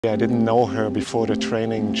I didn't know her before the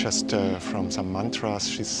training, just from some mantras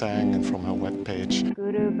she sang and from her webpage.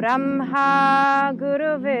 Guru Brahma,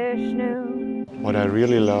 Guru Vishnu. What I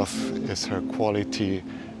really love is her quality.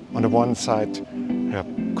 On the one side, her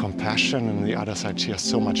compassion, and on the other side, she has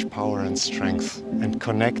so much power and strength. And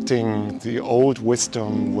connecting the old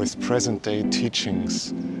wisdom with present-day teachings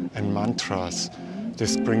and mantras,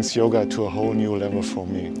 this brings yoga to a whole new level for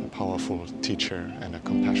me. A powerful teacher and a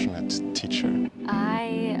compassionate teacher.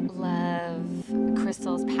 I love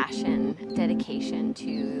Crystal's passion, dedication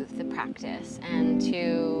to the practice and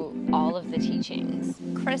to all of the teachings.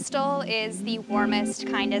 Crystal is the warmest,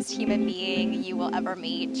 kindest human being you will ever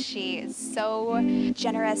meet. She is so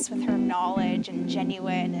generous with her knowledge and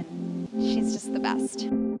genuine, and she's just the best.